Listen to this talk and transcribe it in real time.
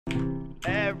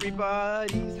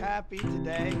Everybody's happy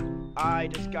today. I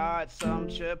just got some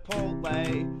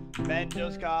Chipotle. Ben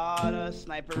just got a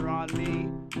sniper on me.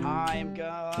 I am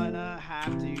gonna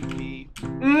have to pee.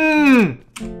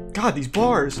 God, these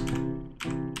bars. Alright,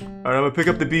 I'm gonna pick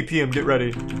up the BPM. Get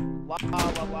ready. La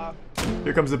la la.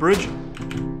 Here comes the bridge.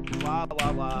 La la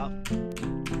la.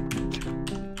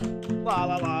 La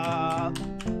la la.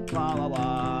 La la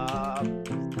la.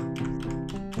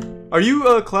 Are you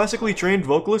a classically trained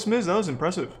vocalist, Miz? That was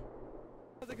impressive.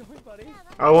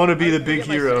 I want to be the big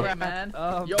hero.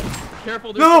 Yo,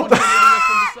 careful, there's someone from the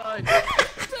side.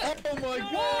 Oh my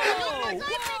god!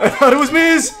 I thought it was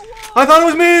Miz! I thought it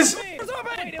was Miz!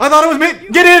 I thought it was Miz!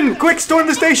 Get in! Quick, storm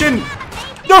the station!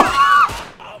 No!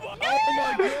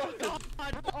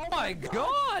 Oh my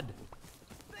god!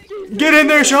 Get in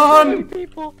there, Sean!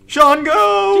 Sean,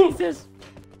 go! Jesus.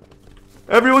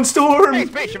 Everyone storm! Hey,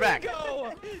 Space, you're back!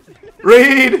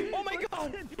 Raid! Oh my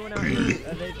god!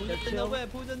 Who's in the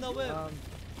whip? Who's in the whip?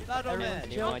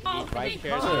 You want Oh, right thank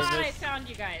share God service? I found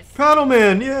you guys.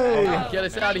 Paddleman, yay! Get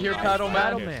us out of here, Paddle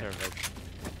Man.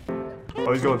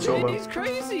 Oh, he's going solo. He's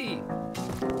crazy!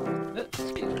 Oh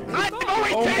my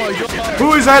god!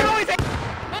 Who is that?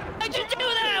 Why'd you do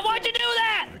that? Why'd you do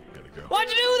that? Why'd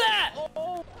you do that?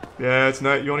 Yeah, it's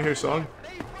not. You want to hear a song?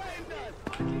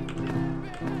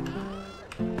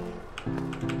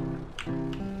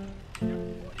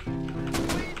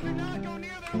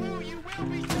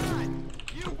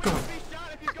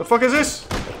 The fuck is this?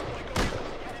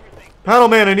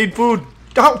 Paddleman, I need food.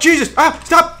 Oh, Jesus! Ah,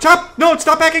 stop! Stop! No,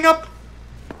 stop backing up!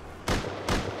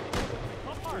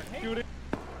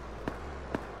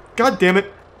 God damn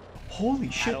it.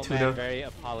 Holy shit, Paddleman Tuna. very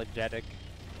apologetic.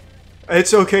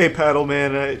 It's okay,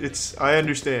 Paddleman. I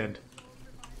understand.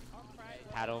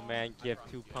 Paddleman give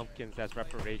 2 pumpkins as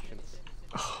reparations.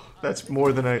 That's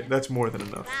more than enough.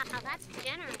 Wow, that's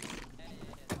generous.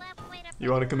 You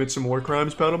want to commit some more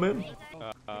crimes, Paddleman?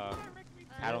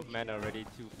 Paddleman already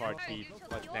too far deep.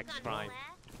 What's next crime?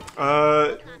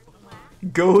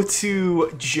 Go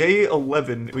to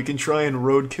J11. We can try and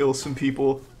roadkill some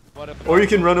people. What if Or you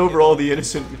can run over all the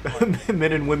innocent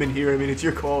men and women here. I mean, it's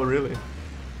your call, really.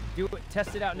 Do it.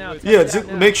 Test it out now. Yeah,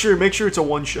 make sure it's a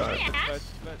one shot.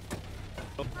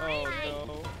 Oh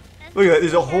no. Look at that.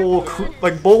 There's a whole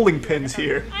like bowling pins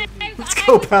here. Let's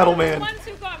go, Paddleman. Ones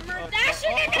who got murdered. Dash,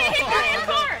 you're gonna hit my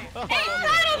car. Hey,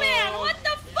 Paddleman! What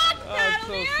the fuck, I'm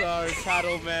so Paddleman? sorry,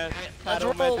 Paddleman. Let's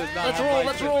Paddleman roll, does not let's have roll, my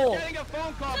let's chip. roll!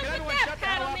 What's that,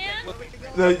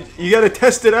 Paddleman? You gotta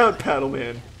test it out,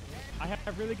 Paddleman. I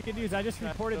have really good news. I just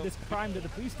reported this crime to the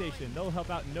police station. They'll help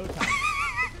out in no time.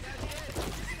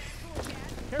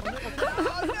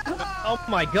 Oh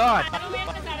my god!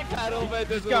 Paddleman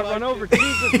doesn't Got like run over. it.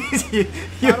 Jesus.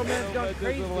 Paddleman's gone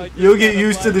crazy. You'll get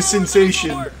used to the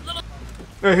sensation.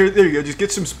 Alright, here, there you go. Just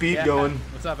get some speed going.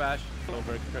 What's up, Ash?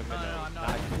 Over criminal. I'm not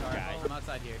guy. I'm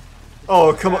outside here.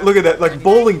 Oh, come on. Look at that. Like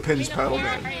bowling pins,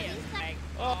 Paddleman.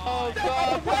 Oh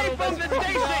god, Paddleman's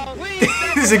down.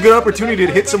 This is a good opportunity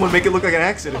to hit someone, make it look like an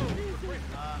accident.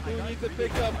 We need to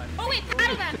pick up. Oh wait,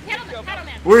 Paddleman.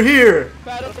 We're here.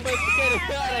 Paddleman, get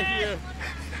us out of here.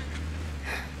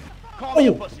 Call me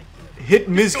a pussy. Hit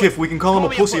Mizkif. We can call him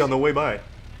a pussy on the way by.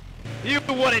 You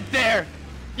wouldn't dare!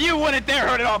 You wouldn't dare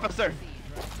hurt an officer!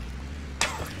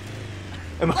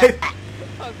 Am I?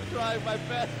 I'm trying my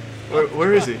best.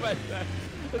 Where is he?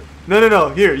 No.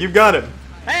 Here, you've got him.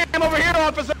 Hey, I'm over here,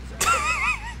 officer!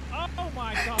 Oh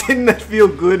my god. Didn't that feel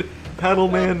good,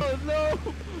 Paddleman? Oh no!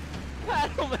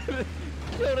 Paddleman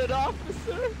killed an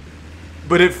officer.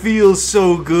 But it feels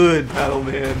so good,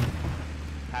 Paddleman.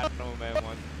 Paddleman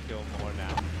wants to kill more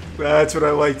now. That's what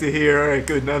I like to hear. Alright,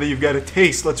 good. Now that you've got a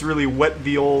taste, let's really whet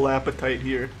the old appetite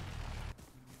here.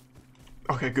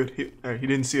 Okay, good. Alright, he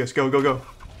didn't see us. Go, go, go.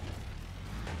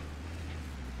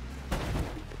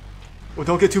 Well,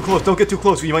 don't get too close. Don't get too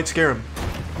close. You might scare him.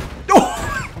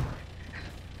 Oh!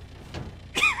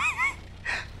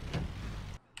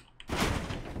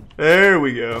 There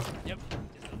we go. Yep.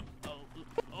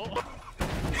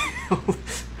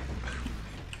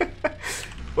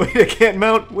 Wait, I can't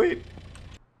mount. Wait.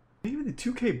 Even the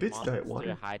 2K bits die at Monster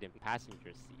 1. hide in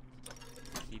passenger seat.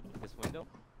 See this window?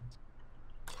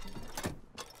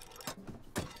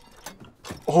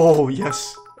 Oh,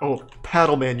 yes. Oh,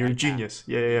 Paddleman, you're a genius.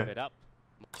 Yeah, yeah, Keep yeah. it up.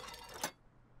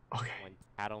 Okay. When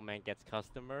Paddleman gets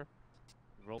customer,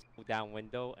 roll down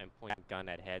window and point gun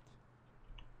at head.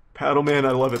 Paddleman,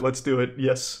 I love it. Let's do it.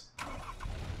 Yes.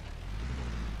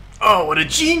 Oh, what a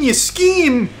genius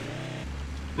scheme!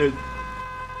 There-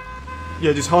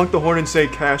 Yeah, just honk the horn and say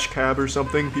cash cab or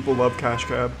something. People love cash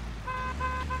cab.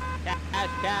 Cash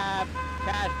cab!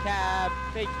 cash cab,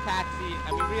 fake taxi.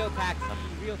 I mean, real taxi,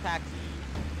 real taxi.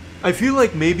 I feel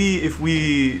like maybe if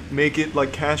we make it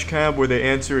like Cash Cab where they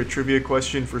answer a trivia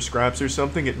question for scraps or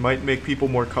something, it might make people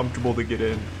more comfortable to get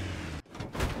in.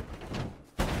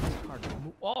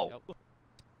 Whoa!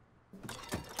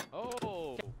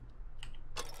 Oh.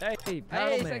 Hey,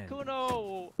 Paddle Man.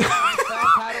 Sekuno!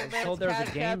 I told there was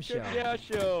a game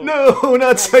show. No,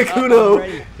 not Sekuno!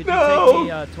 Could you No!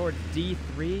 take me towards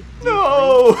D3?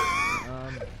 No!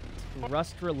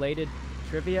 Rust-related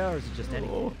trivia, or is it just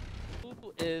anything?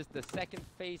 Who is the second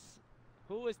face?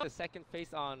 Who is the second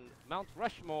face on Mount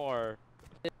Rushmore?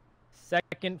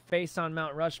 Second face on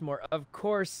Mount Rushmore. Of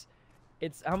course,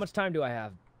 it's... How much time do I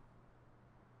have?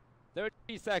 30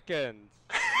 seconds.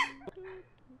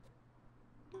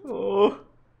 Oh.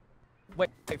 Wait,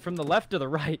 from the left or the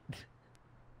right?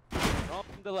 From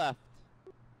the left.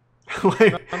 Why,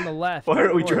 From the left. why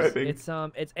aren't of we course. driving?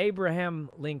 It's Abraham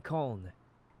Lincoln.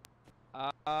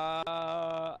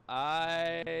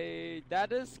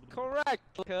 That is correct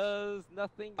because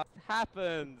nothing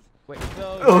happens. Wait,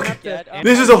 So Okay. get up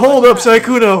This is on a holdup, the left.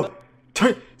 Sekuno!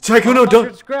 Sekuno,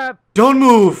 don't, Scrap. don't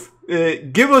move!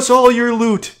 Give us all your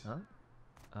loot!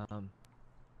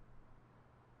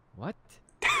 What?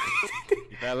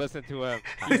 You better listen to him.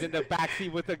 He's in the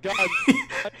backseat with a gun.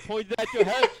 Pointed at your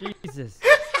head. Jesus.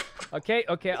 Okay,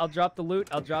 I'll drop the loot.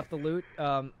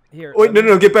 Here. Wait,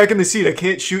 no, get back in the seat. I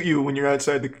can't shoot you when you're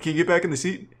outside. Can you get back in the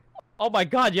seat? Oh my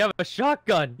God, you have a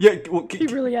shotgun. Yeah, well, He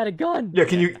really had a gun. yeah,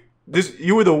 can you...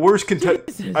 You were the worst contestant.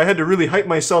 Jesus. I had to really hype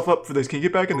myself up for this. Can you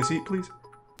get back in the seat, please?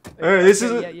 Alright, this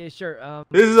is Yeah, sure.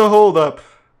 this is a holdup.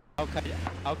 I'll cut you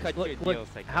a Look, deal,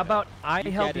 Sekuno. how about I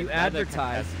You help get you another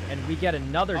advertise contestant. and we get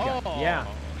another guy? Oh. Yeah.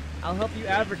 I'll help you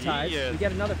advertise. genius. We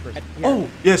get another person. Here, Oh,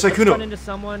 yeah, let's run Sekuno. into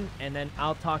someone and then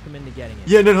I'll talk him into getting it.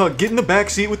 Yeah, no, get in the back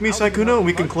seat with me, How would you Sekuno, and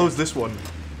we not can like close this one.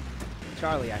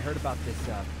 Charlie, I heard about this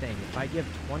thing. If I give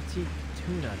 20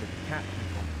 tuna to the cat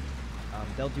people,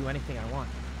 they'll do anything I want.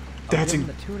 I'll That's give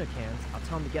them the tuna cans. I'll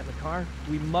tell them to get in the car.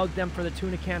 We mug them for the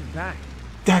tuna cans back.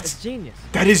 It's That's genius.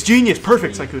 that is genius.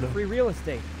 Perfect, Free- Sekuno. Free real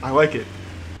estate. I like it.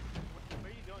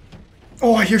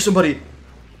 Oh, I hear somebody.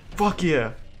 Fuck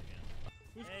yeah.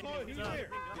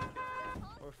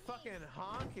 We're fucking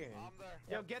honking.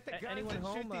 Yo, get the guns Anyone and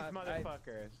home? shoot these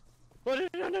motherfuckers.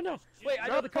 No. Wait, I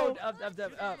know the code.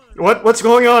 What's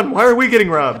going on? Why are we getting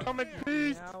robbed? Come in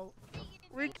peace. Now,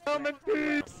 We come in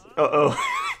peace. Uh-oh.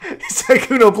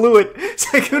 Sekuno blew it.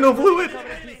 Sekuno blew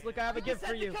it. look, I have a gift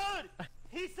for you.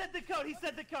 He said the code. He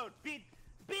said the code. Be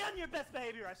on your best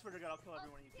behavior. I swear to God, I'll kill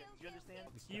everyone you kids. Do you understand?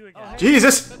 You again. Oh, hey.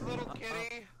 Jesus.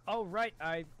 Oh, right.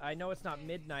 I know it's not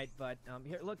midnight, but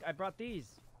here, look, I brought these.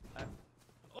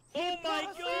 Oh my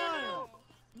God!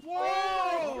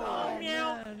 Whoa!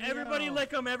 Meow! Everybody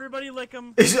lick him! Everybody lick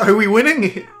him! Are we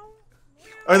winning?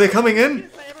 Are they coming in?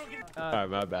 Alright,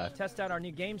 my bad. Test out our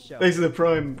new game show. Thanks to the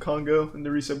Prime Congo and the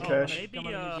resub cash. Maybe Come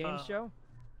on a new game show.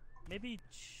 maybe.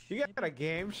 You got a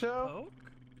game show? Coke?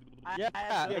 Yeah,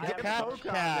 Yeah, it's get cash Poke on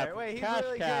cab. there. Wait, he's Cash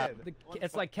really cab. good.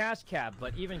 It's like Cash Cab,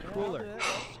 but even cooler.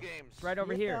 It's right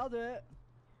over here. I'll do it.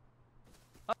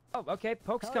 Oh, okay.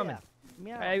 Poke's Hell coming. yeah.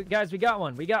 Meow. Hey guys, we got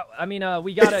one. We got a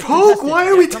It's Poke! Why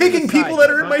are we taking people that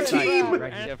are in my Right side, team?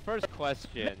 right here. The first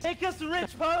question. Make us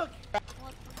rich, Poke.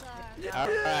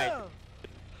 Alright.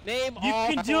 Name You all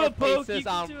can do four it, Poke, faces you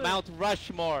can on do it. Mount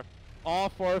Rushmore. All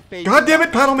four faces. God damn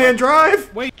it, Paddleman,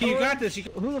 drive! Wait, you got this.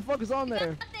 Who the fuck is on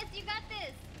there? You got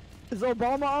this. Is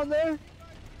Obama on there?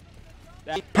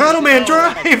 Paddleman,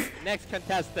 Alright, drive! Next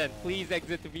contestant, please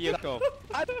exit the vehicle.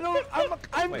 I don't know.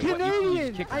 I'm Wait, what, you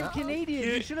Canadian. kicked him I'm out? Canadian.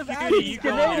 You should have You asked. He's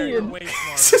go there, you're Canadian. way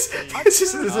smart. It's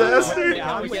just a disaster.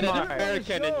 How we get an smart.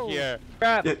 American in here?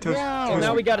 Crap. Yeah, toast. So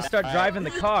now we got to start driving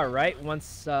the car, right?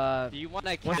 Once Do you want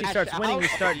to Once he cash starts winning, out, we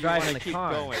start or do you driving wanna the keep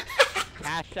car. Going?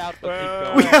 Cash out, but keep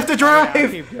going. We have to I'll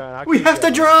drive! keep going. I'll We keep have to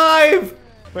going. drive!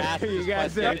 Ask You this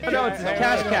guys question. are- no, it's Hang on,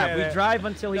 Cash hang on, Cab. hang We on. drive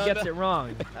until he No, gets no. it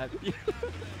wrong.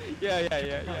 Yeah.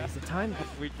 Is it time?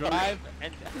 We drive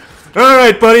and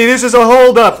Alright, buddy, this is a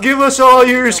holdup. Give us all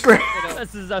your scrap.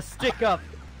 This is a stick up.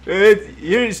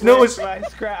 There's no... My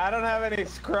scrap. I don't have any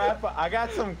scrap. I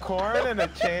got some corn and a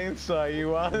chainsaw. You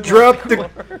want? Drop the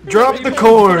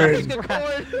corn.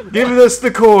 Give us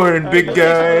the corn, big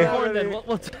guy. Corn,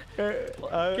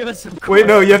 then. Give us some corn. Wait,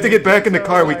 no, you have to get back in the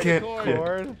car. We can't. Yeah.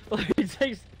 Corn. He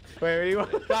takes- Wait, what do you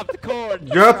want? drop the cord.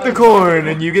 Drop the corn,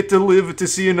 and you get to live to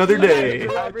see another day.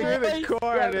 I bring the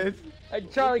corn. It's Hey,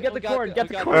 Charlie, get the corn. Get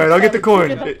the corn. Alright, I'll get the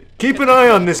corn. Keep an eye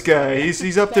on this guy.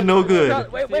 He's up to no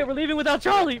good. Wait, we're leaving without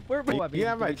Charlie. You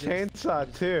have my chainsaw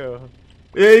too.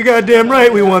 Yeah, you goddamn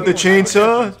right we want the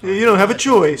chainsaw. You don't have a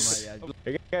choice.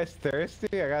 Are you guys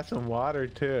thirsty? I got some water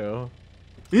too.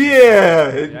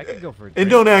 Yeah. Dude, I could go for a And drink.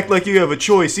 don't act like you have a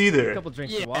choice A either. couple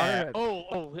drinks of Yeah. water.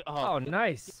 Oh, Oh,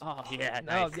 nice. oh, yeah,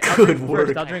 No, nice. I'll Good drink work.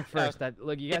 First. I'll drink first.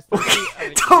 Look, you guys.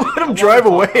 Don't let him drive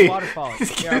away. Waterfall.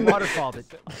 He's Yeah, getting- waterfall it.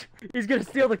 He's gonna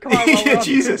steal the car while we're up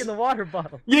Jesus. drinking the water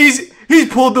bottle. Yeah, he's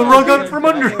pulled the rug out from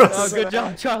under Oh, us. good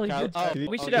job, Charlie. Good Oh, job.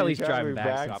 We should can at you least drive drive me him back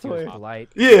back, so he was please? polite.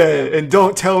 Yeah, and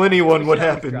don't tell anyone We what should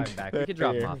at least drive happened. him back. We could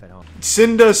drop him off at home.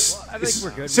 Send us, I think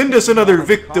we're good. send We us can another borrow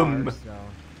the victim. car, so-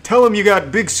 Tell him you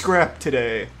got big scrap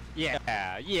today. Yeah,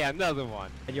 another one.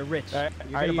 And you're rich. You're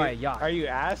Are gonna buy a yacht. Are you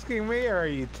asking me or are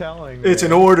you telling me? It's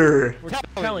an order. We're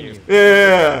telling you.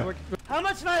 Yeah. How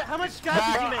much scratch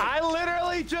did you make? I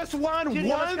literally just won Dude,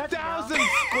 how much 1,000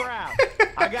 scrap.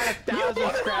 I got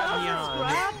 1,000 scrap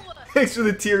beyond. Thanks for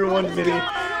the tier 1 mini.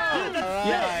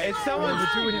 Yeah, it's someone.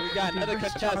 We got another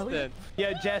contestant.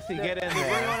 Yeah, Jesse, get in Anyone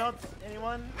there. else?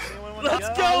 Anyone want Oh,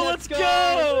 to go? Let's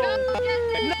go!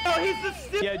 No, he's the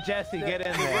stupid. Yeah, Jesse, get in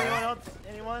Anyone there. else?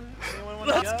 Anyone want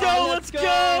to go? Let's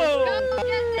go!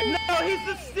 No, he's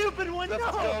the stupid one. Let's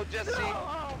no. go, Jesse. No.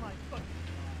 Oh my fuck.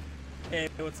 Hey,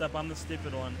 what's up? I'm the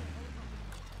stupid one.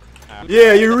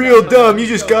 Yeah, you're real dumb. You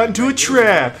just got into a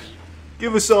trap.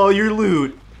 Give us all your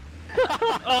loot.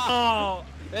 Oh.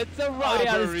 It's a Oh,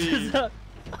 yeah, robbery.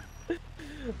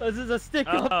 this is a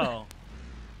stick-up. Oh.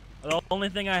 The only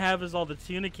thing I have is all the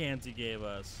tuna cans you gave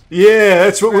us. Yeah,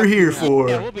 that's what we're here Yeah, for.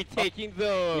 we'll be taking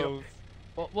those.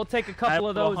 We'll take a couple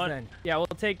of I have those 100 then. Yeah, we'll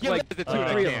take Give like us the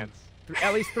tuna 3 of them. cans.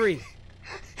 At least 3.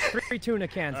 3 tuna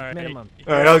cans All right. minimum.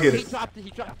 All right, I'll get He it. dropped it.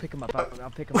 He I'll dropped pick them up. I'll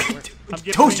pick them up. I'm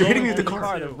giving Toast, you're you hitting me with the only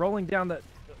car. They're two rolling down the.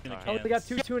 tuna Oh, they got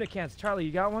 2 cans. tuna cans. Charlie,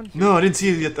 you got one? No, I didn't see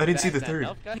it yet. I didn't see the Is that third.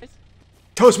 enough, guys?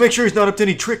 Toast, make sure he's not up to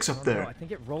any tricks up No, I there.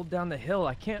 think it rolled down the hill.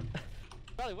 I can't.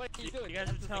 Charlie, what are you doing? You guys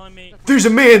are telling me There's a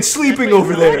man sleeping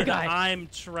over there. I'm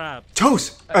trapped.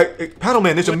 Toast,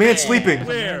 Paddleman, there's a man sleeping.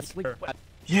 Where?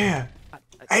 Yeah.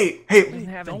 Hey, Doesn't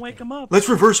have Don't wake anything. him up. let's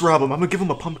reverse rob him. I'm gonna give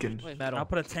him a pumpkin. Metal. I'll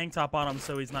put a tank top on him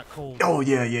so he's not cold. Oh,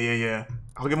 yeah.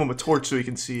 I'll give him a torch so he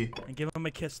can see. And give him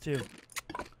a kiss too.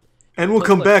 And we'll Look,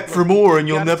 come look, back look, for more, and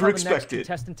you you'll gotta never tell the next expect it.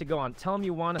 contestant to go on. Tell him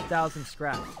you want 1,000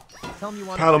 scrap. Tell him you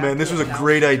want. Paddleman, this was a 1,000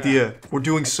 great scrap. idea. We're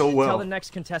doing so Tell the well.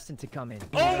 next contestant to come in.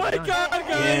 Oh my god, guys!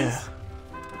 Yeah.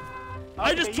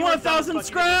 I just won 1,000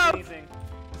 scrap!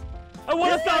 I won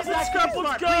 1,000 scrap,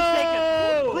 let's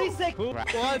go! Please take Who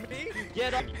wants to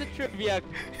get up the trivia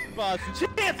bus?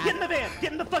 Chance, get in the van!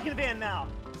 Get in the fucking van now!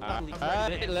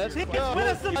 Alright, let's Chance, go. win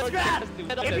us some scrap!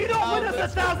 If you don't win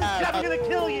us 1,000 scrap, I'm gonna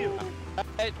kill you!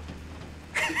 Alright,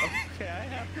 Okay, I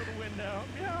have to the window.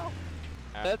 Meow.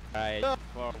 let's try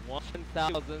for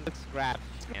 1,000 scrap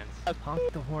chance. Honk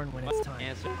the horn when it's time.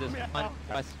 Answer this one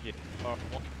question for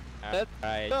one. Let's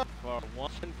try for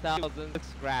 1,000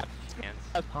 scrap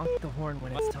chance. Honk the horn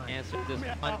when it's time. Answer this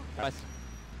one question.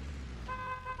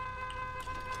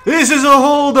 This is a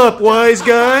hold-up, wise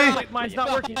guy. Mine's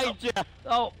not working. Behind ya.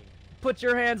 Oh, put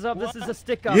your hands up. This is a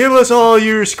stick-up. Give us all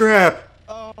your scrap.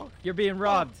 You're being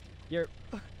robbed. You're.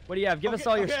 What do you have? Give us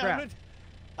all your scrap.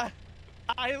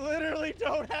 I literally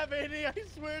don't have any, I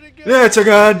swear to God. That's a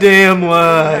goddamn Yeah,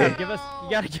 lie. give us. You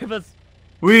gotta give us.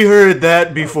 We heard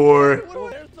that before.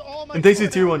 Where's all my And thanks to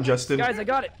tier 1, Justin. Guys, I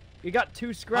got it. You got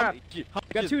 2 scrap. You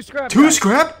got 2 scrap. 2 guys.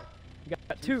 scrap? You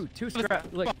got 2 scrap.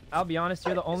 Look, I'll be honest.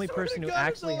 You're the only person who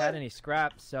actually had any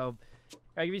scrap. So,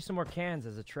 I'll give you some more cans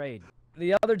as a trade.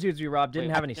 The other dudes we robbed didn't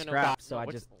have any scrap, so I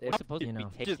just, We're supposed you to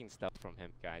know. be taking stuff from him,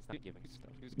 guys, not giving stuff.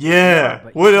 Yeah.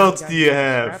 But What you else guys do you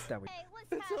had have? scrap that we-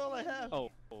 That's all I have. Oh,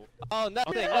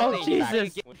 nothing. Oh, nothing.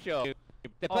 Jesus. Game show.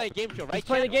 They're playing game show, right? Let's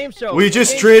play the chat? game show. We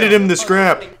just traded him the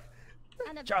scrap.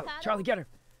 Charlie, get her.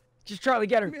 Just Charlie,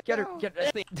 get her. Get her. Get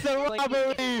her. It's a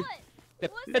robbery.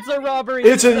 It's a robbery.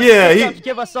 It's a yeah.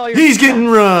 Give us all your. He's getting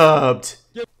robbed.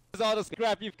 Give us all the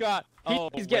scrap you've got.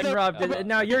 He's getting robbed. And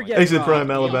now you're getting Exit robbed. Prime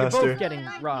You're Alabaster. both getting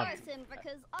robbed.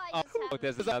 Oh,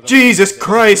 there's another Jesus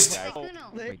Christ.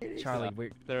 Wait, Charlie,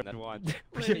 third one.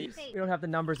 we don't have the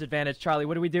numbers advantage. Charlie,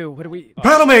 what do we do? What do we?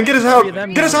 Paddleman, get us out.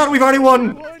 Get us out. We've already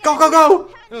won. Go, go, go.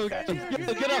 Oh, get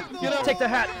up. Take the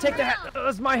hat. Take the hat.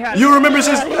 That's my hat. You remember this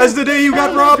as the day you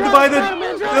got robbed by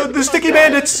the sticky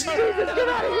bandits.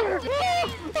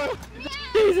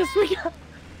 Jesus, we got.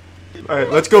 All right,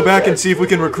 let's go back and see if we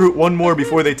can recruit one more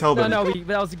before they tell them. No,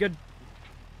 that was a good.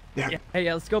 Yeah.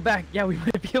 Hey, let's go back. Yeah, we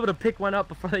might be able to pick one up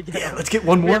before they get. Yeah, let's get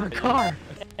one We have a more. car.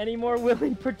 Any more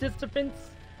willing participants?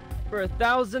 For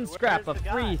 1,000 scrap, a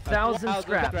free 1,000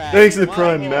 scrap. Thanks to the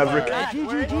Prime Maverick.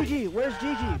 Gigi, where's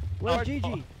Gigi? Where's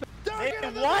Gigi?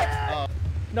 What?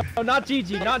 No, not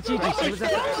Gigi, not Gigi. She was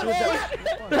at.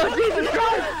 No, Jesus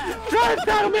Christ! Drive,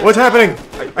 Paddleman! What's happening?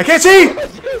 I can't see.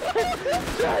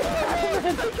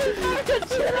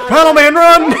 Paddleman,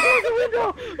 run!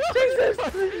 go! Jesus!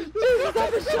 Jesus,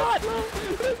 that's a shot!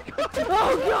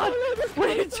 Oh god! What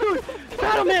are you doing?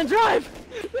 Battleman, drive!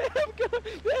 They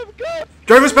have guns!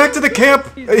 Drive us back to the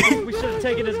camp! We should have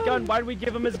taken his gun. Why did we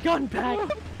give him his gun back?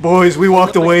 Boys, we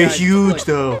walked Look, away guys, huge look,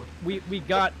 though.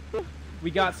 We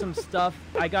got some stuff.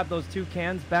 I got those 2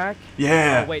 cans back.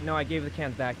 Yeah. Oh, wait, no, I gave the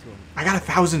cans back to him. I got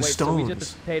 1,000 Wait, stones. so we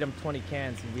just paid him 20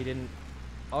 cans and we didn't.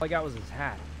 All I got was his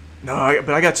hat. No,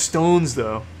 but I got stones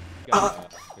though.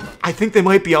 I think they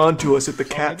might be onto us at the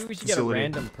cat Maybe we should facility. get a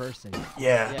random person.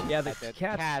 Yeah. Yeah, the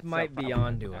cats might be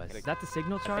onto us. Is that the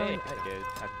signal, Charlie?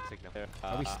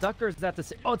 Are we stuck or is that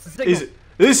the oh, it's the signal.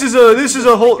 This is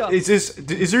a whole.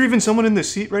 Is there even someone in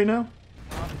this seat right now?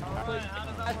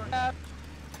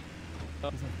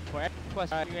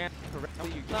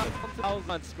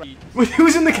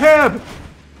 Who's in the cab?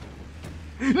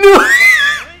 No.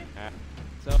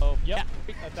 So, yep,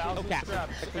 1,000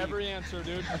 scraps. Every answer,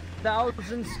 dude.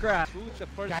 1,000 scraps. Who's the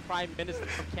first Prime Minister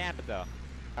from Canada?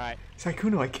 Alright.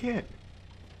 Saikuno, I can't.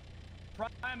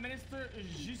 Prime Minister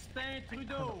Justin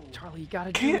Trudeau. Charlie, you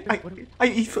gotta Can't. do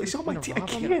it. He's on my team. I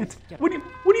can't. What do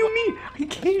you mean? I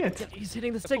can't. He's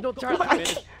hitting the signal, Charlie.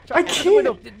 I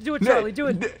can't. Do it, Charlie. Do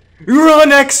it.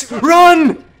 Run, X!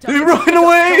 Run! Run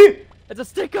away! It's a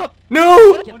stick up.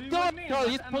 No! Charlie,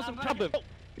 you're supposed to jump him.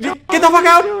 Get the fuck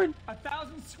out!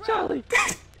 1,000 scraps. Charlie.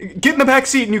 Get in the back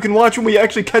seat and you can watch when we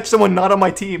actually catch someone not on my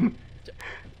team.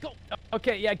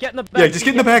 Okay, yeah, get in the back. Yeah, just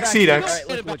get in the back seat, X.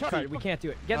 Alright, look, Charlie, we can't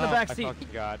do it. Get in the back seat.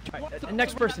 God.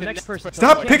 Next person.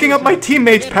 Stop picking up my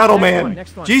teammates, Paddle Man.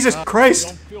 Next one. Jesus Christ.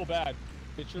 Don't feel bad.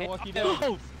 It's your lucky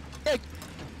day.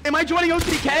 Am I joining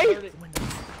OTK?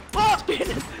 Oh,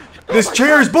 Jesus. This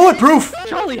chair is bulletproof.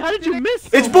 Charlie, how did you miss?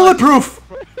 It's bulletproof.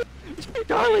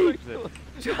 Charlie,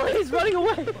 he's running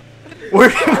away. Where?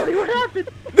 Charlie, what happened?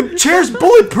 The chair's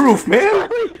bulletproof, man.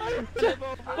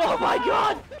 Oh my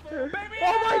god! Oh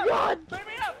my god!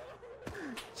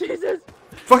 Jesus!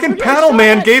 Fucking Paddle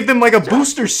Man gave them like a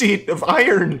booster seat of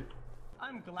iron.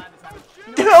 I'm glad this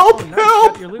happened. Help!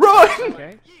 Help! Run!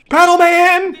 Okay. Paddle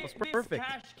Man! Perfect.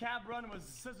 Cash cab run was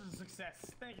such a success.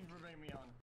 Thank you for bringing me on.